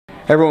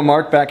Hey everyone,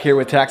 Mark back here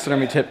with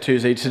Taxidermy Tip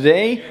Tuesday.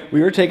 Today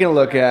we are taking a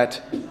look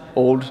at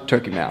old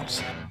turkey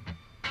mounts.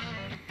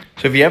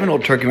 So if you have an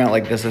old turkey mount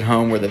like this at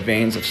home where the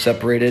veins have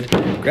separated,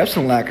 grab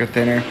some lacquer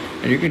thinner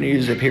and you're going to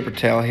use a paper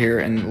towel here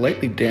and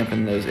lightly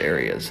dampen those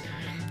areas.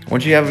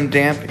 Once you have them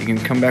damp, you can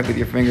come back with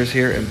your fingers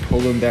here and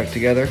pull them back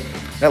together.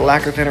 That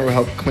lacquer thinner will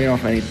help clean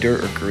off any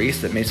dirt or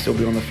grease that may still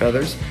be on the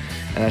feathers,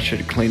 and that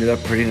should clean it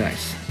up pretty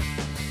nice.